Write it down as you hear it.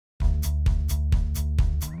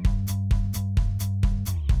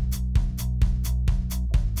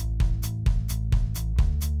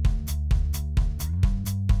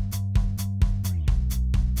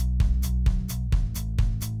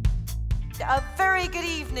A very good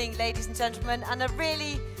evening, ladies and gentlemen, and a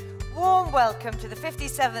really warm welcome to the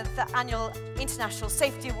 57th Annual International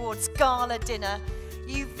Safety Awards Gala Dinner.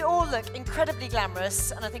 You all look incredibly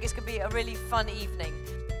glamorous, and I think it's going to be a really fun evening.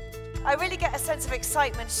 I really get a sense of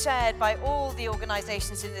excitement shared by all the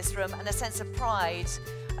organisations in this room and a sense of pride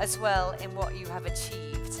as well in what you have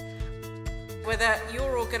achieved. Whether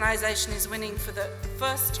your organisation is winning for the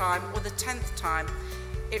first time or the 10th time,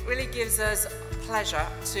 it really gives us pleasure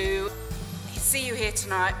to see you here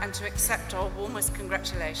tonight and to accept our warmest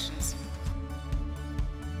congratulations.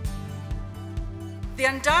 The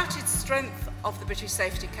undoubted strength of the British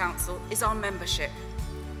Safety Council is our membership.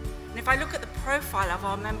 And if I look at the profile of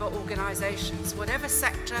our member organisations, whatever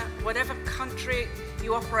sector, whatever country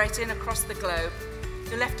you operate in across the globe,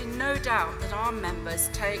 you're left in no doubt that our members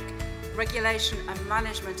take regulation and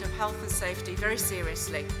management of health and safety very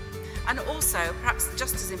seriously. And also, perhaps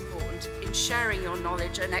just as important, in sharing your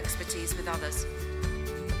knowledge and expertise with others.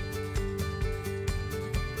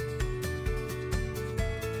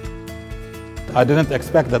 I didn't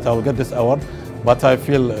expect that I'll get this award, but I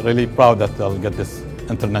feel really proud that I'll get this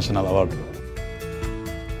international award.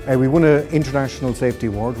 We won an International Safety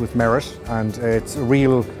Award with merit, and it's a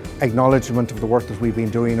real acknowledgement of the work that we've been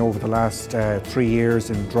doing over the last 3 years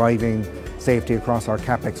in driving safety across our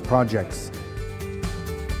CapEx projects.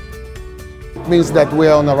 It means that we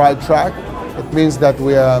are on the right track. It means that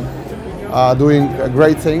we are doing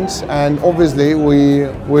great things, and obviously we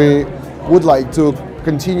would like to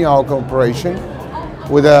continue our cooperation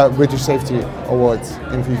with the British Safety Awards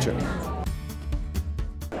in future.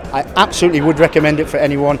 I absolutely would recommend it for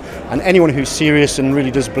anyone, and anyone who's serious and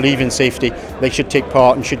really does believe in safety, they should take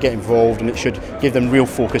part and should get involved, and it should give them real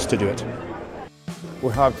focus to do it.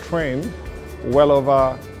 We have trained well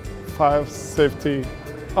over 5 safety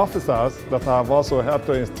officers that have also helped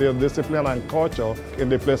to instill discipline and culture in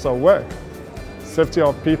the place of work. Safety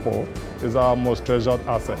of people is our most treasured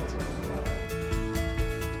asset.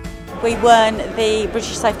 We won the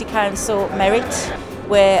British Safety Council Merit.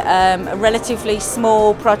 We're a relatively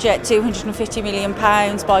small project, £250 million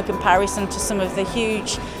by comparison to some of the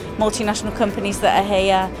huge multinational companies that are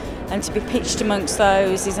here, and to be pitched amongst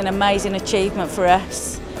those is an amazing achievement for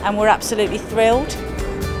us, and we're absolutely thrilled.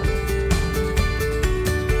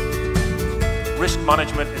 Risk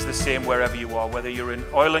management is the same wherever you are, whether you're in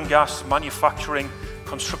oil and gas, manufacturing,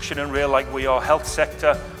 construction and rail like we are, health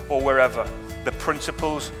sector or wherever. The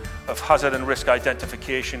principles of hazard and risk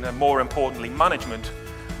identification and, more importantly, management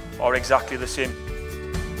are exactly the same.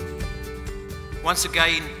 Once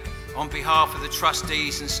again, on behalf of the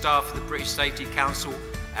trustees and staff of the British Safety Council,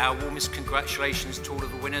 our warmest congratulations to all of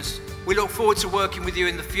the winners. We look forward to working with you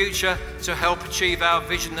in the future to help achieve our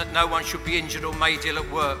vision that no one should be injured or made ill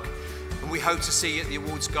at work. And we hope to see you at the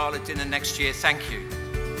Awards Gala Dinner next year. Thank you.